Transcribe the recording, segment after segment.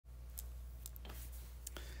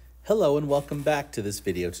Hello and welcome back to this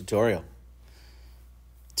video tutorial.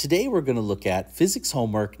 Today we're going to look at physics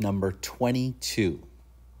homework number 22.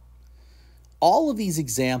 All of these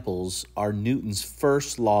examples are Newton's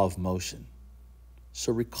first law of motion.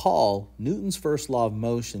 So recall, Newton's first law of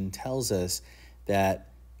motion tells us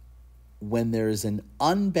that when there's an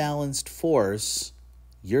unbalanced force,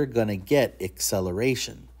 you're going to get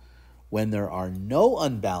acceleration. When there are no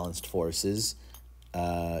unbalanced forces,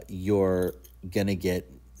 you're going to get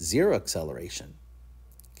zero acceleration,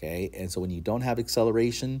 okay? And so when you don't have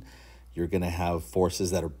acceleration, you're going to have forces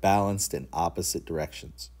that are balanced in opposite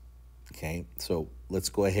directions, okay? So let's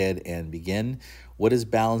go ahead and begin. What is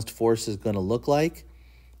balanced forces going to look like?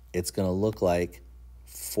 It's going to look like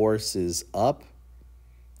forces up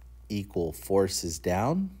equal forces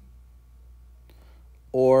down,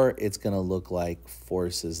 or it's going to look like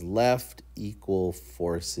forces left equal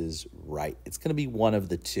forces right. It's going to be one of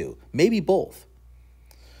the two, maybe both.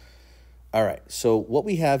 All right, so what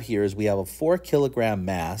we have here is we have a 4-kilogram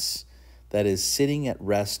mass that is sitting at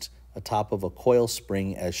rest atop of a coil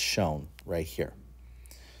spring as shown right here.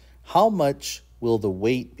 How much will the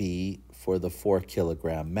weight be for the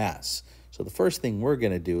 4-kilogram mass? So the first thing we're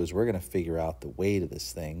going to do is we're going to figure out the weight of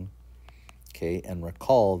this thing, okay, and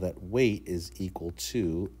recall that weight is equal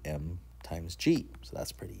to m times g. So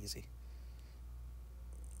that's pretty easy.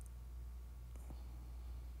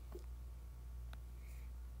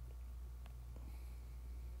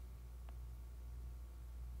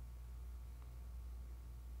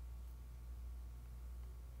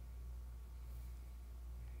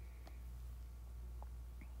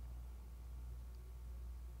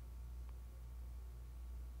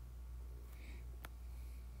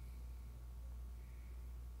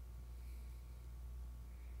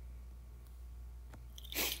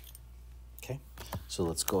 Okay, so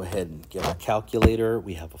let's go ahead and get our calculator.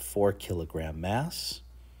 We have a 4-kilogram mass.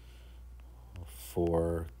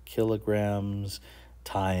 4 kilograms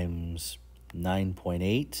times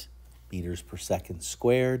 9.8 meters per second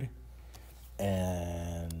squared,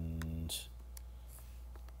 and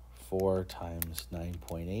 4 times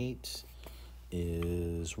 9.8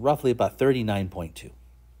 is roughly about 39.2.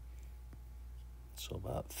 So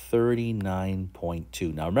about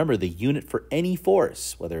 39.2. Now remember, the unit for any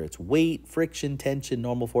force, whether it's weight, friction, tension,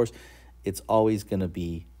 normal force, it's always going to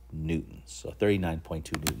be newtons. So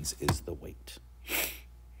 39.2 newtons is the weight.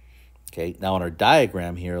 Okay, now on our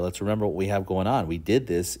diagram here, let's remember what we have going on. We did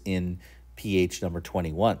this in pH number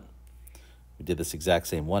 21. We did this exact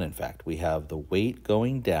same one, in fact. We have the weight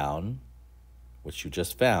going down, which you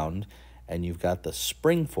just found, and you've got the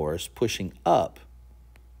spring force pushing up.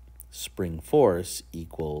 Spring force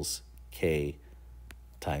equals K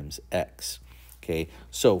times X. Okay,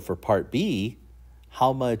 so for part B,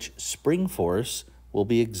 how much spring force will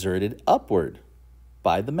be exerted upward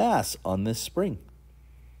by the mass on this spring?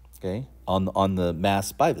 Okay, on the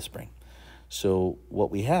mass by the spring. So what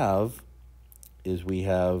we have is we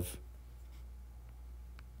have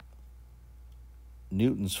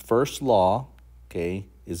Newton's first law, okay,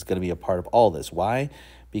 is going to be a part of all this. Why?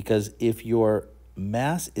 Because if your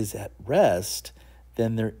mass is at rest,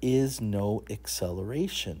 then there is no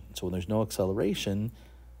acceleration. So when there's no acceleration,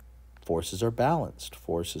 forces are balanced.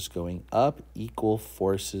 Forces going up equal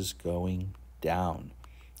forces going down.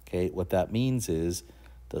 Okay, what that means is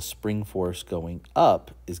the spring force going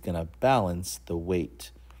up is going to balance the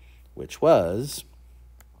weight, which was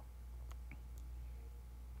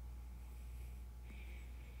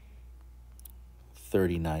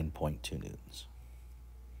 39.2 newtons.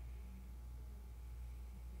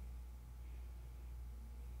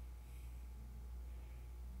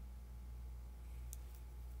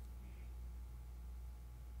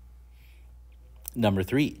 Number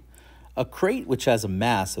 3, a crate which has a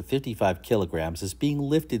mass of 55 kilograms is being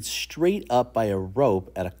lifted straight up by a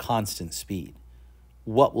rope at a constant speed.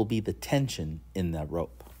 What will be the tension in that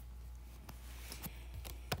rope?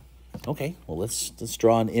 Okay, well, let's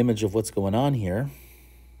draw an image of what's going on here.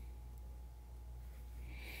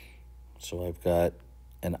 So I've got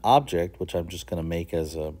an object, which I'm just going to make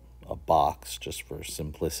as a box just for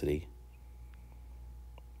simplicity.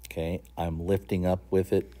 Okay, I'm lifting up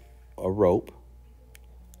with it a rope,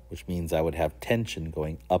 which means I would have tension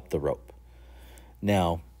going up the rope.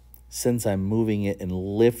 Now, since I'm moving it and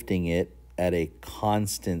lifting it at a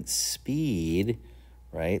constant speed,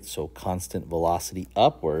 right, so constant velocity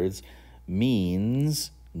upwards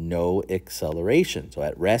means no acceleration. So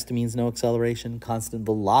at rest means no acceleration. Constant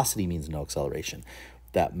velocity means no acceleration.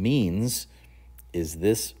 That means is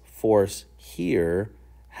this force here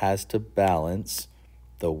has to balance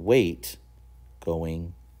the weight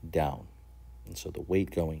going down. And so the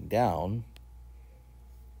weight going down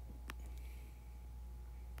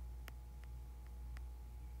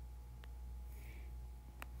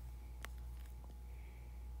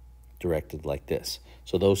directed like this.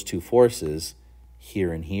 So those two forces,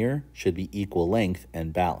 here and here, should be equal length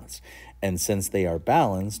and balanced. And since they are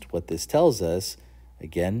balanced, what this tells us,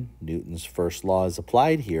 again, Newton's first law is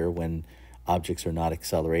applied here when objects are not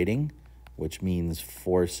accelerating, which means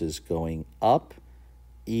forces going up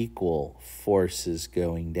equal forces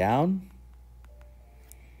going down.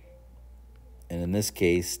 And in this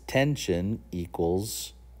case, tension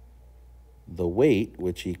equals the weight,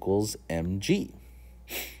 which equals mg.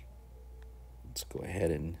 Let's go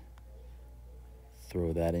ahead and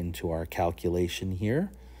throw that into our calculation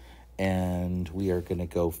here. And we are going to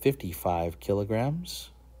go 55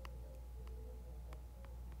 kilograms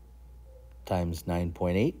times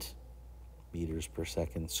 9.8 meters per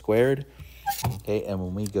second squared. Okay, and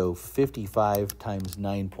when we go 55 times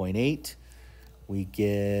 9.8, we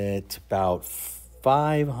get about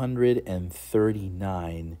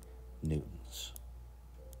 539 newtons.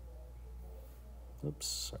 Oops,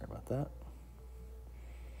 sorry about that.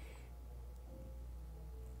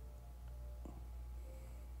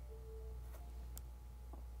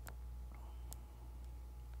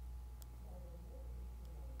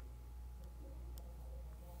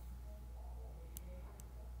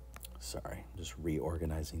 Sorry, just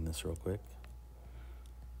reorganizing this real quick.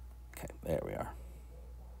 Okay, there we are.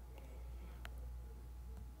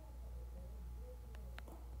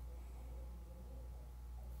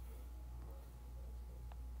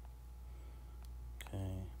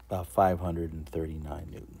 Okay, about 539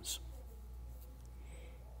 newtons.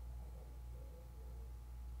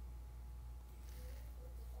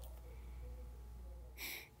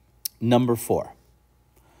 Number 4.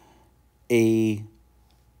 A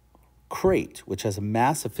crate, which has a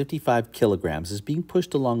mass of 55 kilograms, is being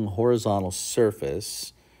pushed along a horizontal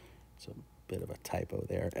surface. It's a bit of a typo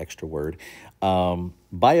there, extra word,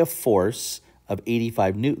 by a force of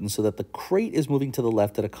 85 newtons so that the crate is moving to the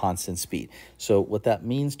left at a constant speed. So what that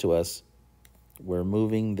means to us, we're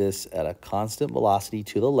moving this at a constant velocity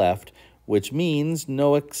to the left, which means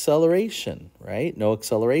no acceleration, right? No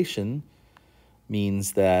acceleration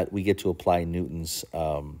means that we get to apply Newton's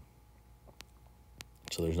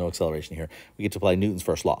so there's no acceleration here. We get to apply Newton's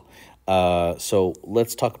first law. So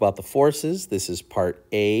let's talk about the forces. This is part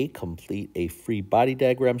A, complete a free body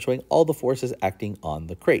diagram showing all the forces acting on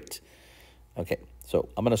the crate. Okay, so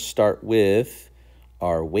I'm going to start with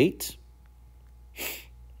our weight.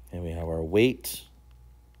 And we have our weight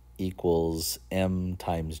equals m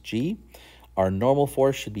times g. Our normal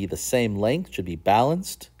force should be the same length, should be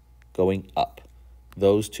balanced, going up.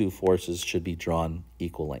 Those two forces should be drawn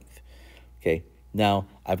equal length. Okay. Now,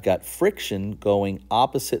 I've got friction going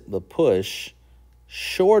opposite the push,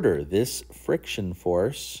 shorter. This friction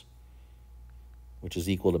force, which is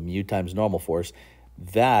equal to mu times normal force,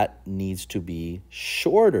 that needs to be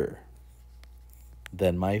shorter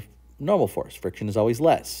than my normal force. Friction is always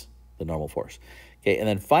less than normal force. Okay, and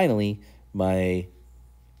then finally, my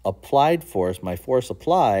applied force, my force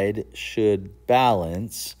applied, should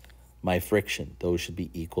balance my friction. Those should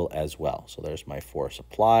be equal as well. So there's my force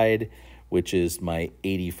applied, which is my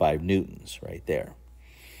 85 newtons right there.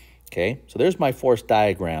 Okay, so there's my force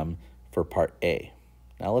diagram for part A.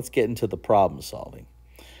 Now let's get into the problem solving.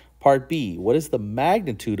 Part B, what is the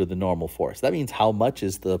magnitude of the normal force? That means how much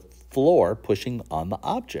is the floor pushing on the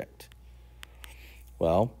object?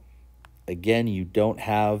 Well, again, you don't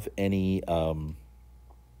have any,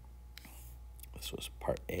 this was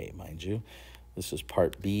part A, mind you. This is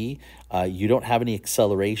part B. You don't have any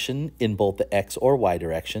acceleration in both the X or Y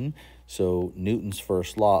direction. So Newton's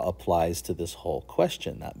first law applies to this whole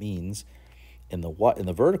question. That means in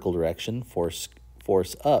the vertical direction, force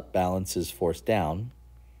up balances force down.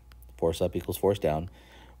 Force up equals force down.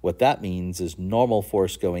 What that means is normal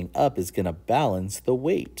force going up is going to balance the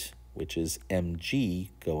weight, which is mg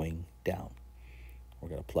going down. We're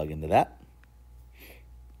going to plug into that.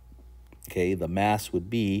 Okay, the mass would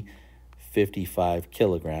be 55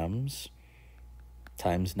 kilograms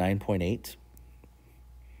times 9.8.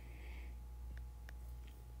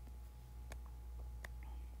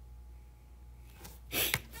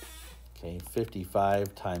 Okay,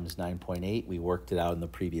 55 times 9.8. We worked it out in the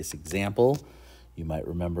previous example. You might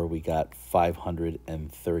remember we got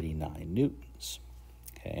 539 newtons.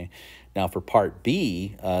 Okay, now for part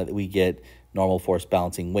B, we get normal force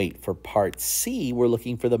balancing weight. For part C, we're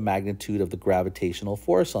looking for the magnitude of the gravitational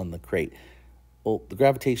force on the crate. Well, the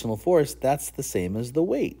gravitational force, that's the same as the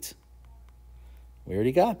weight. We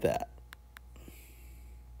already got that.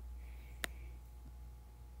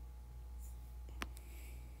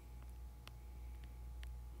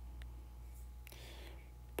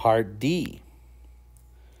 Part D,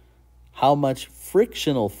 how much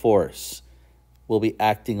frictional force will be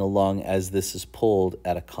acting along as this is pulled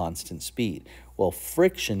at a constant speed. Well,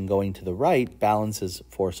 friction going to the right balances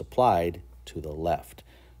force applied to the left.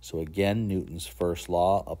 So again, Newton's first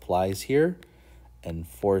law applies here, and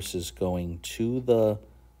forces going to the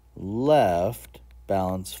left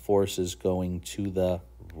balance forces going to the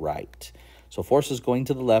right. So forces going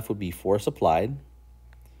to the left would be force applied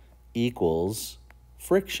equals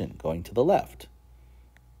friction going to the left,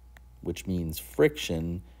 which means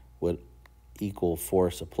friction would equal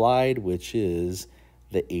force applied, which is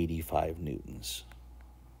the 85 newtons.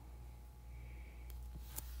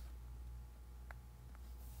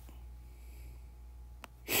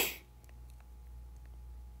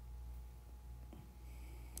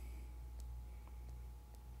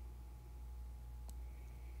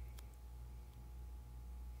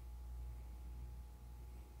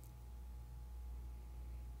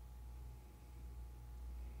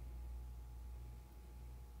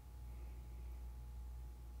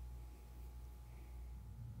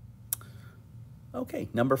 Okay,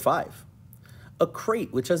 number 5. A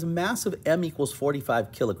crate which has mass of m equals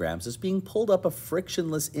 45 kilograms is being pulled up a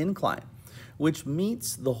frictionless incline, which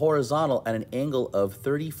meets the horizontal at an angle of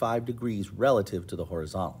 35 degrees relative to the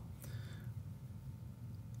horizontal,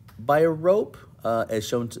 by a rope as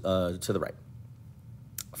shown to the right.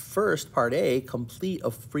 First, part A, complete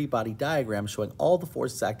a free body diagram showing all the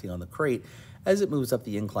forces acting on the crate as it moves up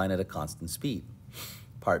the incline at a constant speed.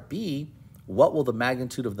 Part B, what will the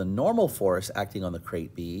magnitude of the normal force acting on the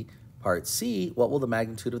crate be? Part C, what will the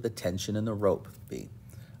magnitude of the tension in the rope be?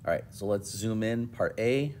 All right, so let's zoom in. Part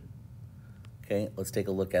A. Okay, let's take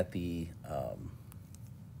a look at the I'll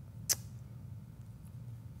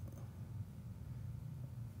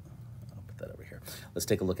put that over here. Let's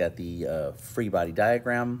take a look at the free body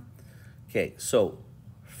diagram. Okay, so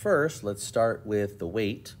first, let's start with the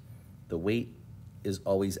weight. The weight is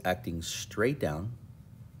always acting straight down.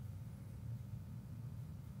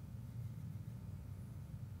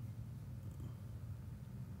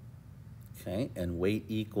 Okay, and weight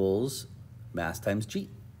equals mass times g.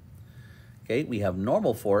 Okay, we have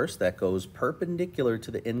normal force that goes perpendicular to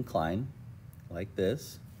the incline, like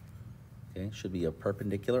this. Okay, should be a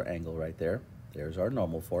perpendicular angle right there. There's our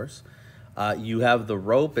normal force. You have the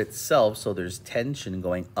rope itself, so there's tension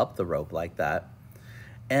going up the rope like that.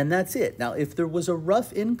 And that's it. Now, if there was a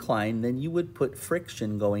rough incline, then you would put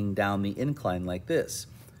friction going down the incline like this.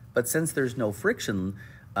 But since there's no friction,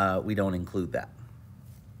 we don't include that.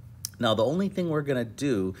 Now, the only thing we're going to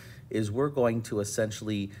do is we're going to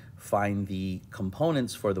essentially find the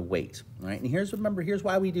components for the weight, right? And remember, here's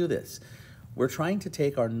why we do this. We're trying to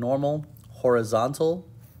take our normal horizontal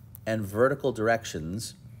and vertical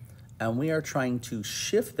directions, and we are trying to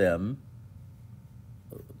shift them.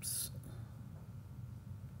 Oops.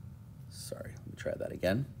 Sorry, let me try that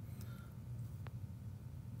again.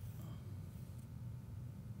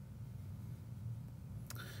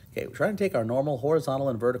 Okay, we're trying to take our normal horizontal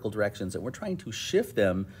and vertical directions, and we're trying to shift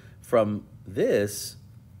them from this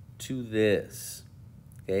to this,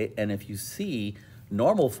 okay? And if you see,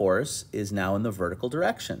 normal force is now in the vertical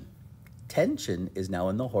direction. Tension is now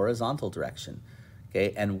in the horizontal direction,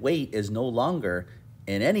 okay? And weight is no longer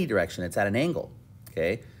in any direction. It's at an angle,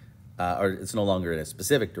 okay? Or it's no longer in a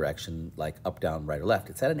specific direction, like up, down, right, or left.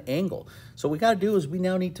 It's at an angle. So what we got to do is we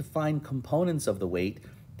now need to find components of the weight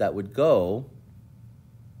that would go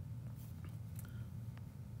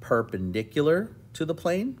perpendicular to the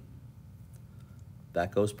plane.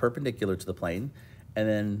 That goes perpendicular to the plane. And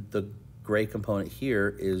then the gray component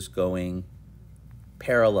here is going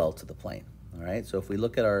parallel to the plane. All right, so if we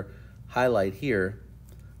look at our highlight here,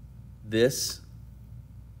 this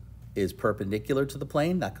is perpendicular to the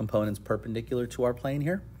plane. That component's perpendicular to our plane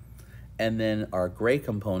here. And then our gray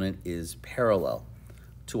component is parallel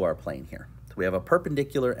to our plane here. So we have a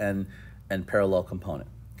perpendicular and parallel component.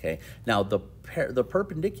 Okay, now the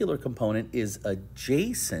perpendicular component is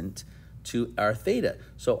adjacent to our theta.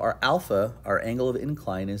 So our alpha, our angle of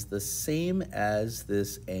incline, is the same as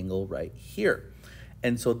this angle right here.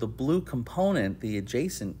 And so the blue component, the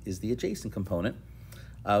adjacent, is the adjacent component,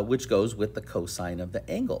 which goes with the cosine of the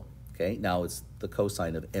angle. Okay, now it's the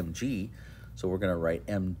cosine of mg, so we're going to write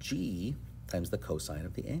mg times the cosine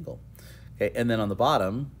of the angle. Okay, and then on the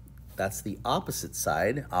bottom, that's the opposite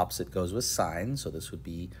side. Opposite goes with sine, so this would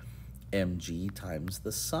be mg times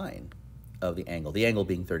the sine of the angle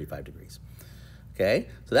being 35 degrees. Okay,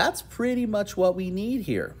 so that's pretty much what we need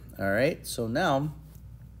here. All right, so now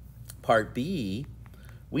part B,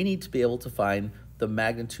 we need to be able to find the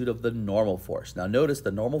magnitude of the normal force. Now notice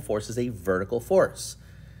the normal force is a vertical force.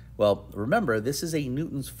 Well, remember, this is a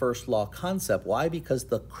Newton's first law concept. Why? Because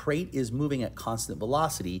the crate is moving at constant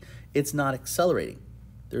velocity. It's not accelerating.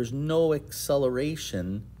 There's no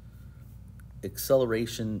acceleration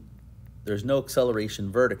there's no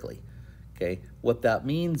acceleration vertically, okay? What that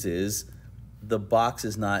means is the box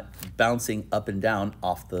is not bouncing up and down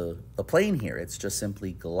off the plane here. It's just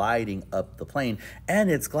simply gliding up the plane,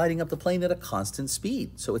 and it's gliding up the plane at a constant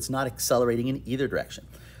speed, so it's not accelerating in either direction.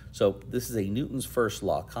 So this is a Newton's first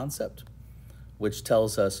law concept, which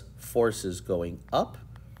tells us forces going up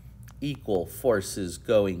equal forces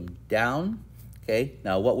going down, okay?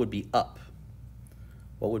 Now, what would be up?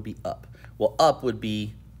 What would be up? Well, up would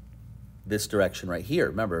be this direction right here.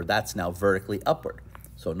 Remember, that's now vertically upward.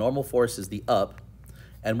 So normal force is the up.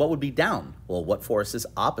 And what would be down? Well, what force is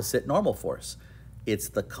opposite normal force? It's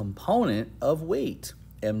the component of weight,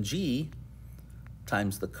 mg,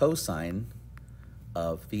 times the cosine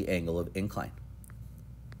of the angle of incline.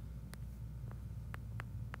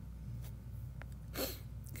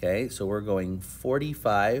 Okay, so we're going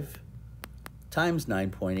 45 times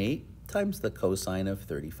 9.8 times the cosine of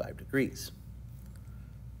 35 degrees.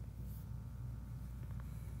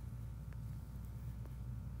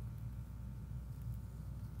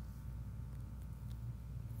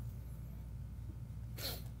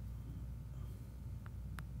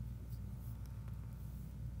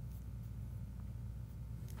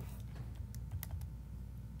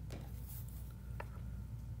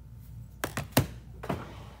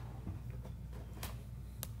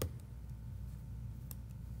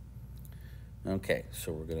 Okay,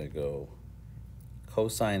 so we're going to go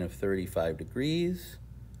cosine of 35 degrees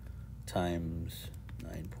times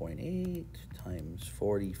 9.8 times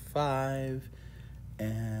 45,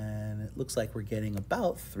 and it looks like we're getting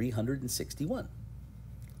about 361.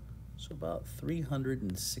 So about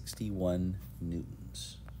 361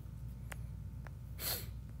 newtons.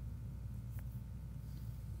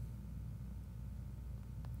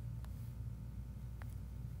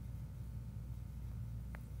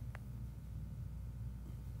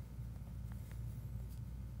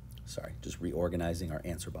 Sorry, just reorganizing our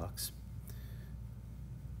answer box.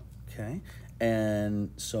 Okay,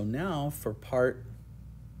 and so now for part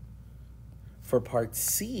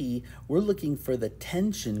C, we're looking for the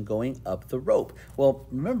tension going up the rope. Well,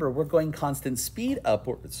 remember, we're going constant speed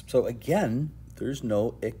upwards. So again, there's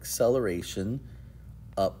no acceleration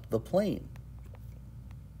up the plane,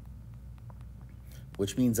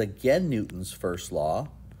 which means again Newton's first law,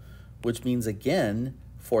 which means again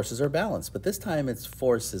forces are balanced, but this time it's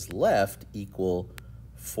forces left equal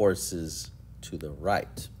forces to the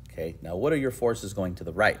right. Okay, now what are your forces going to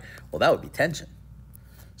the right? Well, that would be tension.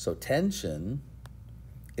 So tension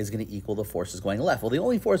is going to equal the forces going left. Well, the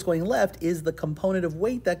only force going left is the component of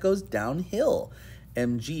weight that goes downhill,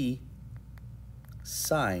 mg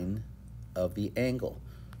sine of the angle.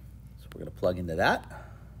 So we're going to plug into that.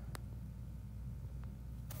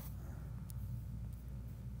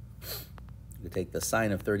 You take the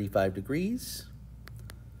sine of 35 degrees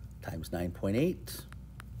times 9.8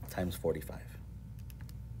 times 45.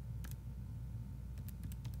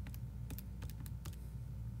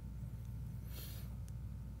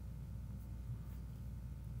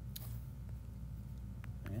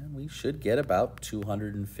 And we should get about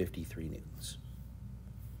 253 newtons.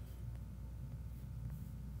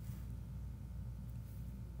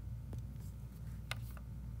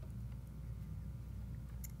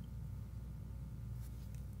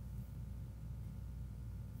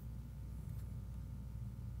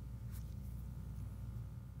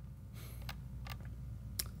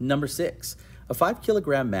 Number 6, a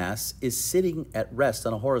 5-kilogram mass is sitting at rest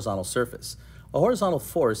on a horizontal surface. A horizontal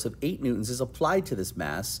force of 8 newtons is applied to this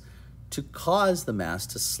mass to cause the mass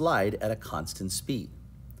to slide at a constant speed.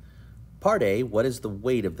 Part A, what is the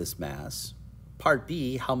weight of this mass? Part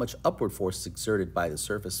B, how much upward force is exerted by the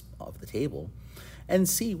surface of the table? And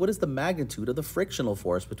C, what is the magnitude of the frictional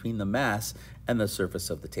force between the mass and the surface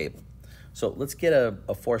of the table? So let's get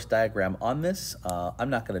a force diagram on this. I'm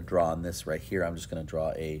not going to draw on this right here. I'm just going to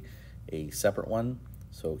draw a separate one.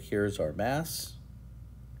 So here's our mass,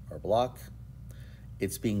 our block.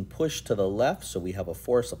 It's being pushed to the left, so we have a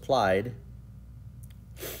force applied.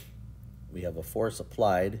 We have a force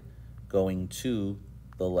applied going to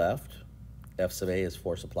the left. F sub A is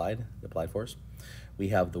force applied, the applied force. We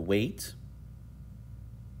have the weight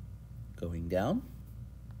going down.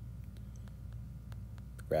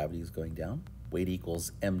 Gravity is going down. Weight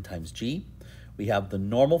equals m times g. We have the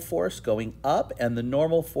normal force going up, and the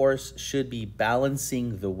normal force should be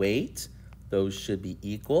balancing the weight. Those should be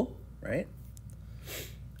equal, right?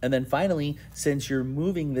 And then finally, since you're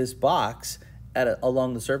moving this box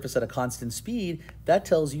along the surface at a constant speed, that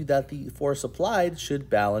tells you that the force applied should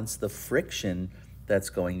balance the friction that's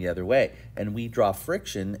going the other way. And we draw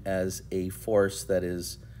friction as a force that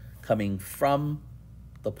is coming from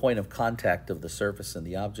the point of contact of the surface and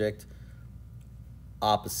the object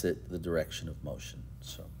opposite the direction of motion.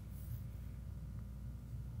 So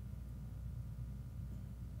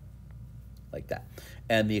like that.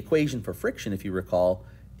 And the equation for friction, if you recall,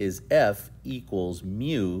 is F equals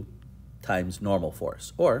mu times normal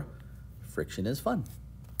force, or friction is fun.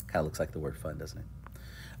 Kind of looks like the word fun, doesn't it?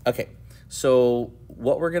 Okay, so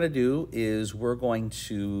what we're going to do is we're going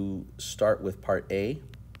to start with part A.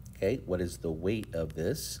 Okay, what is the weight of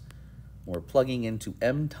this? We're plugging into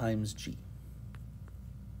M times G.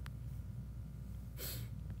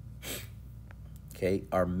 Okay,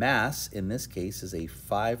 our mass in this case is a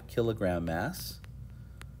 5 kilogram mass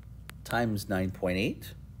times 9.8.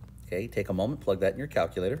 Okay, take a moment, plug that in your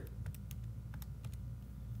calculator.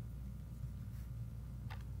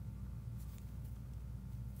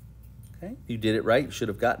 Okay, you did it right. You should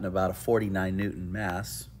have gotten about a 49 Newton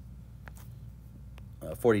mass.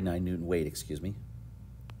 49 Newton weight, excuse me.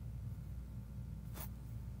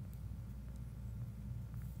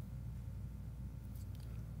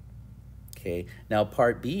 Okay, now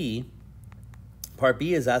part B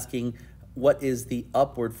is asking what is the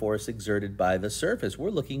upward force exerted by the surface. We're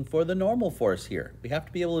looking for the normal force here. We have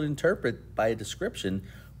to be able to interpret by a description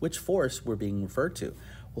which force we're being referred to.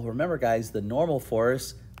 Well, remember guys, the normal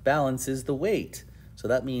force balances the weight. So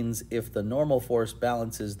that means if the normal force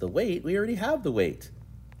balances the weight, we already have the weight.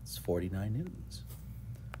 It's 49 newtons.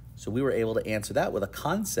 So we were able to answer that with a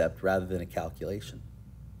concept rather than a calculation.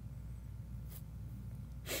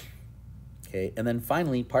 Okay, and then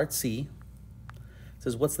finally, part C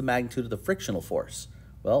says, what's the magnitude of the frictional force?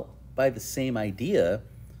 Well, by the same idea,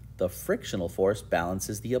 the frictional force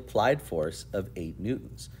balances the applied force of 8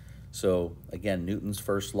 newtons. So again, Newton's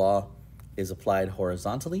first law is applied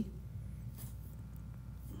horizontally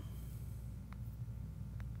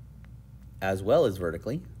as well as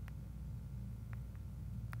vertically.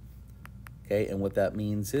 Okay, and what that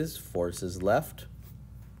means is forces left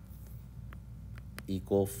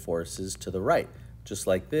equal forces to the right. Just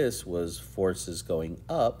like this was forces going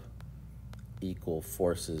up equal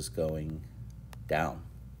forces going down.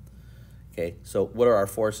 Okay, so what are our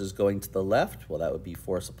forces going to the left? Well, that would be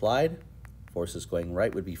force applied. Forces going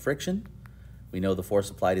right would be friction. We know the force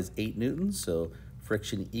applied is 8 newtons, so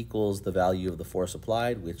friction equals the value of the force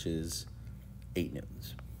applied, which is 8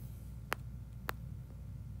 newtons.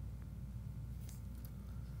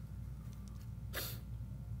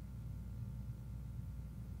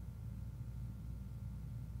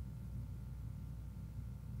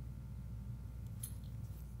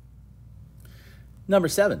 Number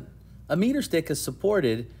 7, a meter stick is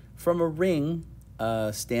supported from a ring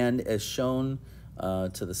stand as shown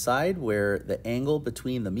to the side where the angle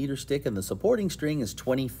between the meter stick and the supporting string is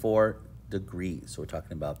 24 degrees. So we're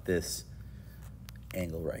talking about this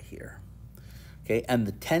angle right here. Okay, and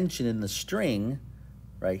the tension in the string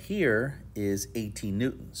right here is 18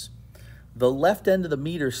 newtons. The left end of the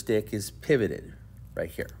meter stick is pivoted right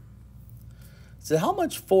here. So how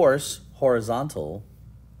much force, horizontal,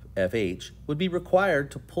 FH, would be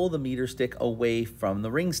required to pull the meter stick away from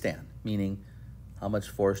the ring stand? Meaning, how much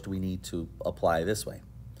force do we need to apply this way?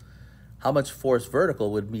 How much force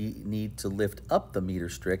vertical would we need to lift up the meter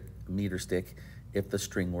stick if the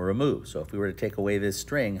string were removed? So if we were to take away this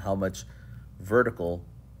string, how much vertical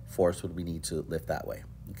force would we need to lift that way?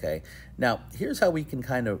 Okay, now here's how we can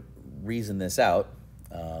kind of reason this out.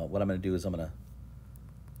 What I'm going to do is I'm going to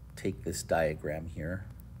take this diagram here.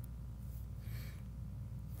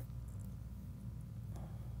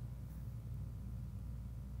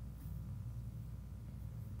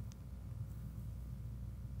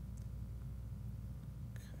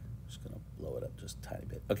 Blow it up just a tiny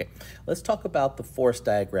bit. Okay, let's talk about the force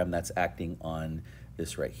diagram that's acting on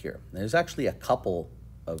this right here. There's actually a couple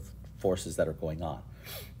of forces that are going on.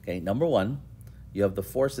 Okay, number one, you have the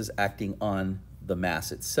forces acting on the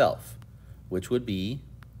mass itself, which would be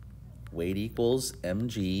weight equals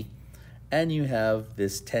mg, and you have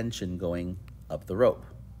this tension going up the rope,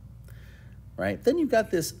 right? Then you've got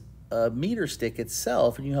this meter stick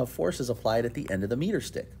itself, and you have forces applied at the end of the meter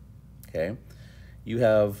stick, okay? You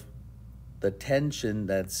have the tension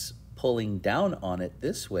that's pulling down on it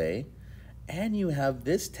this way, and you have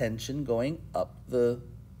this tension going up the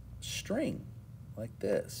string like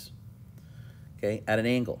this, okay, at an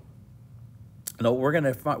angle. Now what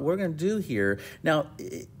we're gonna do here, now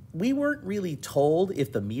we weren't really told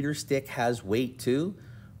if the meter stick has weight too,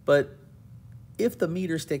 but if the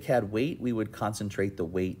meter stick had weight, we would concentrate the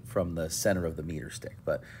weight from the center of the meter stick,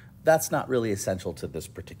 but that's not really essential to this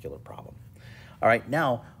particular problem. All right,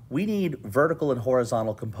 now we need vertical and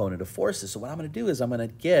horizontal component of forces. So what I'm going to do is I'm going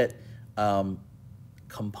to get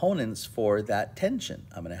components for that tension.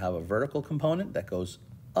 I'm going to have a vertical component that goes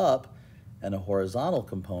up and a horizontal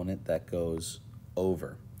component that goes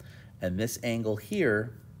over. And this angle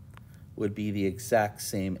here would be the exact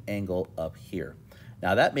same angle up here.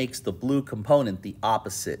 Now that makes the blue component the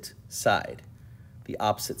opposite side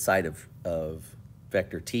of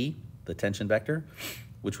vector t, the tension vector,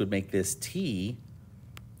 which would make this t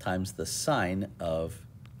times the sine of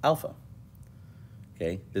alpha.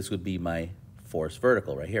 Okay, this would be my force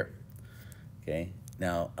vertical right here. Okay,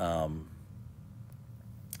 now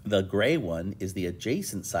the gray one is the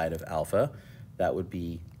adjacent side of alpha. That would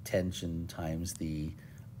be tension times the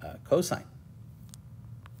cosine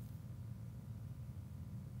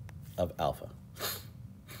of alpha.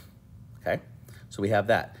 Okay, so we have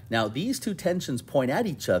that. Now these two tensions point at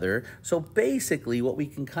each other, so basically what we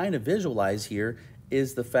can kind of visualize here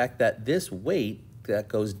is the fact that this weight that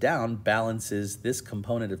goes down balances this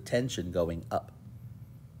component of tension going up.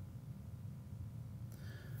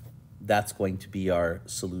 That's going to be our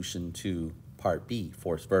solution to part B,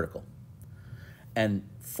 force vertical. And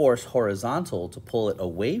force horizontal, to pull it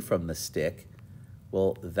away from the stick,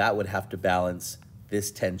 well, that would have to balance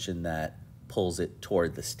this tension that pulls it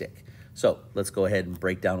toward the stick. So let's go ahead and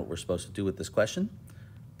break down what we're supposed to do with this question.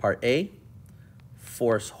 Part A,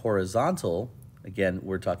 force horizontal. Again,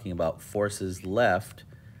 we're talking about forces left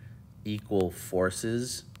equal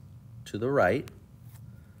forces to the right.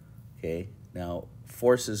 Okay, now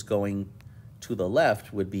forces going to the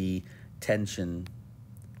left would be tension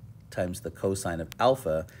times the cosine of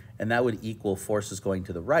alpha, and that would equal forces going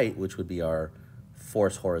to the right, which would be our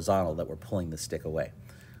force horizontal that we're pulling the stick away.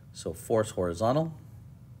 So force horizontal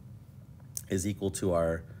is equal to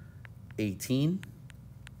our 18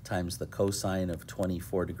 times the cosine of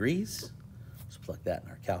 24 degrees. Let's plug that in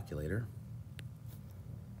our calculator.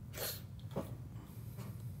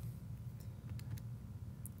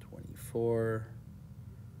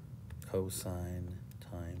 Cosine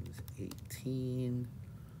times 18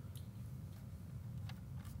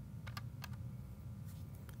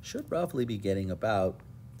 should roughly be getting about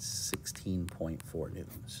 16.4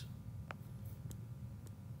 newtons.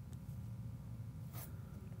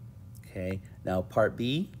 Okay, now part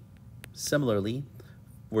B, similarly,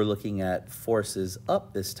 we're looking at forces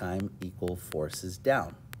up this time equal forces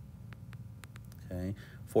down. Okay,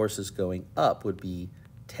 forces going up would be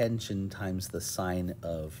tension times the sine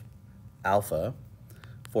of alpha.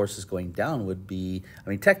 Forces going down would be, I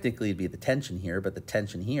mean, technically it'd be the tension here, but the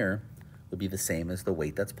tension here would be the same as the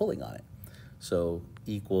weight that's pulling on it. So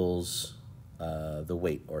equals the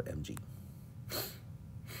weight, or mg.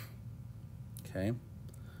 Okay.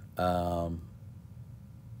 And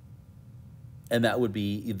that would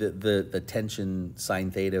be the tension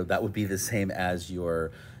sine theta, that would be the same as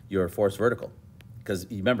your force vertical. Because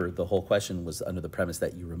remember, the whole question was under the premise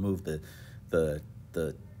that you remove the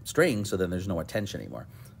string, so then there's no more tension anymore.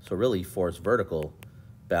 So really, force vertical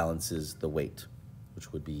balances the weight,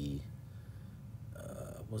 which would be,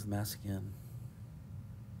 what was the mass again?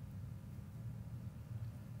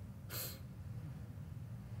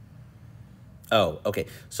 Oh, okay.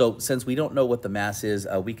 So since we don't know what the mass is,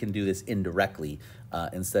 we can do this indirectly.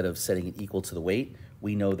 Instead of setting it equal to the weight,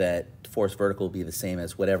 we know that force vertical will be the same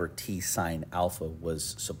as whatever t sine alpha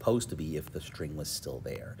was supposed to be if the string was still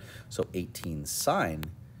there. So 18 sine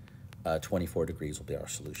 24 degrees will be our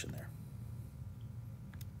solution there.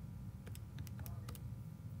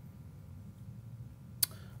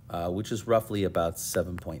 Which is roughly about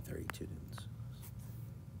 7.32 newtons.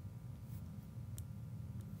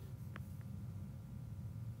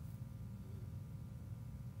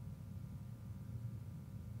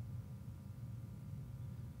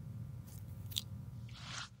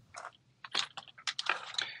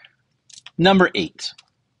 Number 8.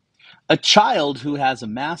 A child who has a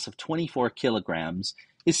mass of 24 kilograms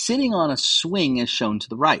is sitting on a swing as shown to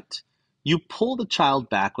the right. You pull the child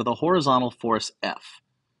back with a horizontal force F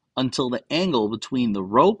until the angle between the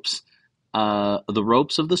ropes of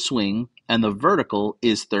the swing and the vertical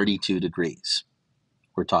is 32 degrees.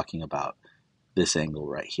 We're talking about this angle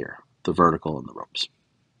right here, the vertical and the ropes.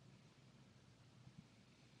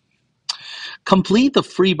 Complete the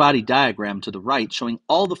free body diagram to the right showing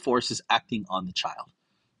all the forces acting on the child.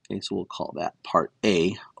 Okay, so we'll call that part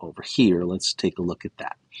A over here. Let's take a look at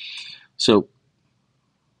that. So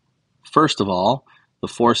first of all, the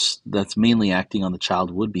force that's mainly acting on the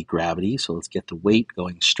child would be gravity. So let's get the weight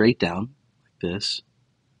going straight down like this.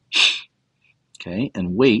 Okay,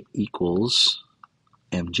 and weight equals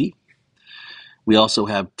mg. We also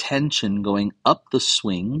have tension going up the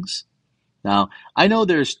swings. Now, I know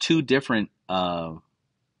there's two different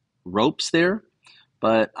ropes there,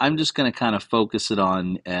 but I'm just going to kind of focus it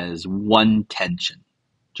on as one tension,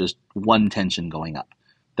 just one tension going up.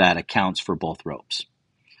 That accounts for both ropes.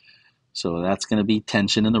 So that's going to be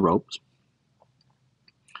tension in the ropes.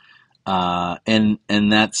 And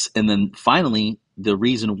then finally, the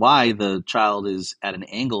reason why the child is at an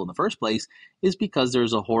angle in the first place is because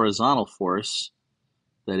there's a horizontal force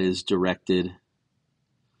that is directed.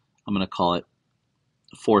 I'm going to call it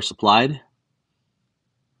force applied,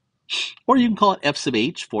 or you can call it F sub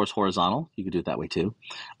h, force horizontal. You could do it that way too,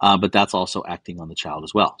 but that's also acting on the child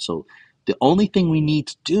as well. So the only thing we need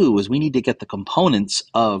to do is we need to get the components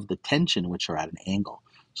of the tension, which are at an angle.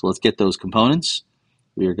 So let's get those components.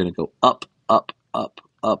 We are going to go up, up, up,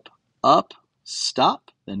 up, up,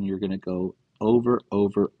 stop. Then you're going to go over,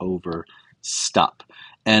 over, over, stop.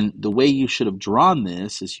 And the way you should have drawn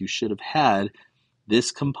this is you should have had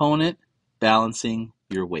this component balancing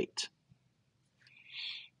your weight.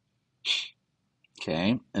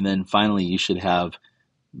 Okay, and then finally you should have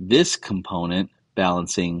this component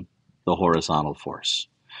balancing the horizontal force.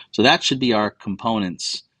 So that should be our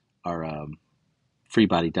components, our free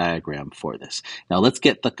body diagram for this. Now let's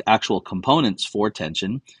get the actual components for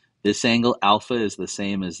tension. This angle alpha is the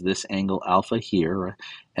same as this angle alpha here,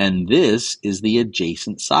 and this is the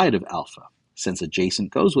adjacent side of alpha. Since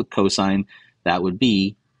adjacent goes with cosine, that would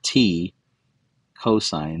be T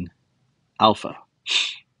cosine alpha.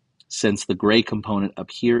 Since the gray component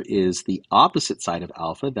up here is the opposite side of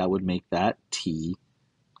alpha, that would make that T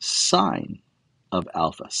sine of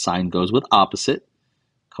alpha. Sine goes with opposite,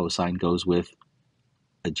 cosine goes with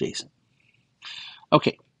adjacent.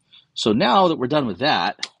 Okay, so now that we're done with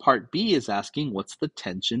that, part B is asking what's the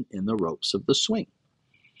tension in the ropes of the swing?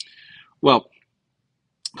 Well,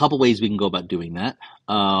 a couple ways we can go about doing that.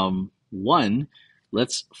 One,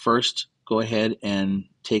 let's first go ahead and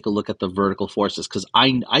take a look at the vertical forces, because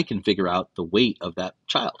I can figure out the weight of that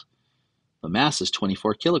child. The mass is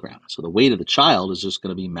 24 kilograms, so the weight of the child is just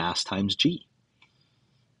going to be mass times g.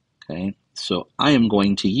 Okay, so I am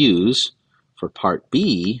going to use, for part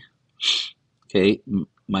B, okay,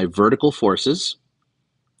 my vertical forces.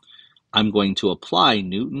 I'm going to apply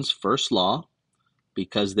Newton's first law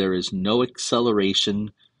because there is no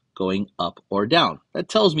acceleration going up or down. That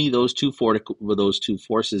tells me those two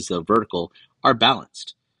forces, the vertical, are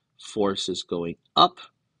balanced. Forces going up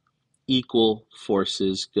equal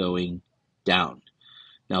forces going down.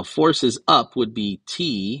 Now, forces up would be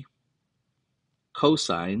T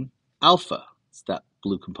cosine alpha. It's that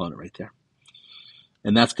blue component right there.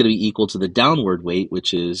 And that's going to be equal to the downward weight,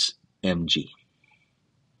 which is mg.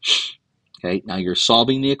 Okay, now you're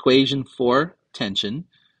solving the equation for tension.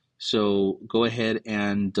 So go ahead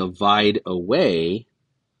and divide away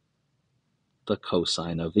the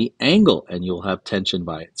cosine of the angle, and you'll have tension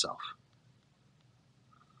by itself.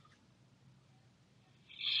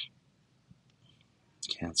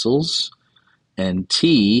 Cancels. And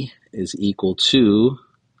T is equal to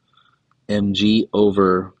mg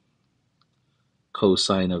over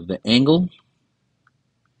cosine of the angle.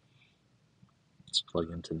 Let's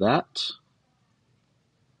plug into that.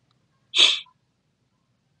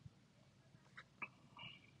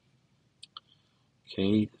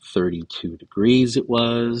 Okay, 32 degrees it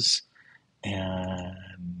was. And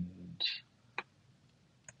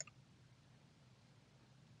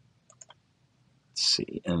let's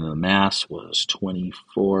see, and the mass was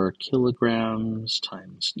 24 kilograms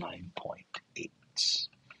times 9.8.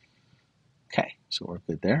 Okay, so we're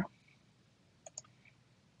good there.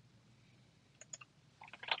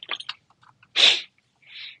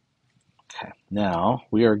 Okay, now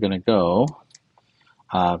we are going to go,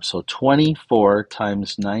 so 24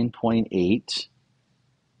 times 9.8.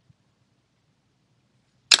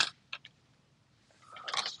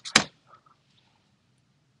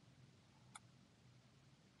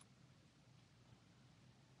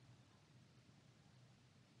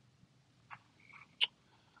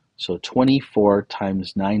 So 24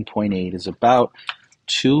 times 9.8 is about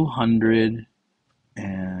 200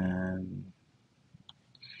 and,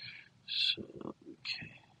 so,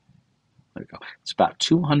 okay, there we go. It's about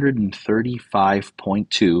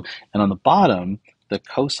 235.2. And on the bottom, the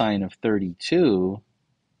cosine of 32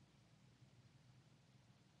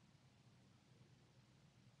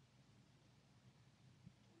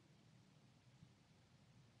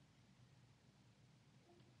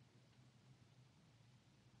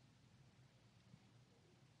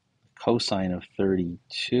 cosine of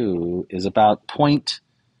 32 is about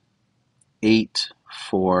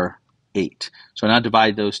 0.845. 8. So now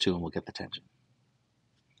divide those two and we'll get the tension.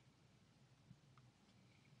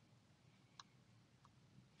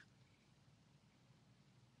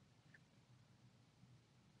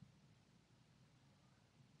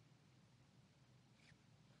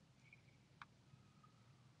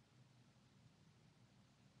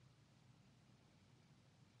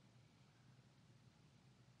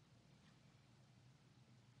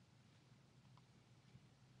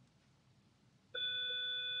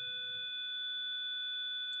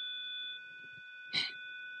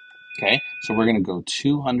 Okay, so we're going to go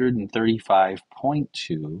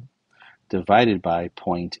 235.2 divided by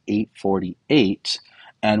 0.848,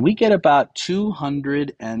 and we get about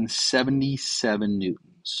 277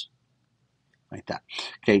 newtons. Like that.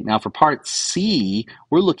 Okay, now for part C,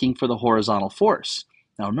 we're looking for the horizontal force.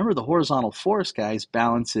 Now remember, the horizontal force, guys,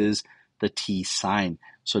 balances the T sine.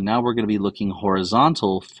 So now we're going to be looking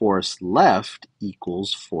horizontal force left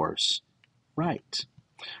equals force right,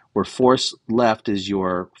 where force left is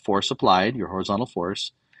your force applied, your horizontal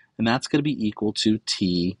force, and that's going to be equal to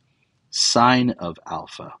T sine of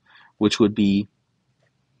alpha, which would be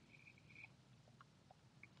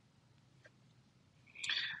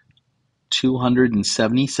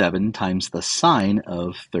 277 times the sine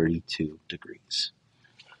of 32 degrees.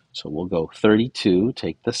 So we'll go 32,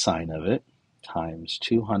 take the sine of it, times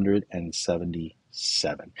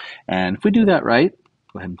 277. And if we do that right,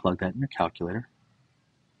 go ahead and plug that in your calculator.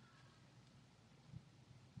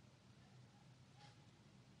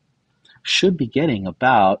 Should be getting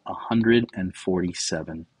about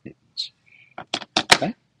 147 newtons.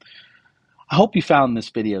 Okay. I hope you found this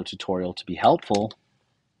video tutorial to be helpful.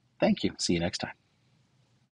 Thank you. See you next time.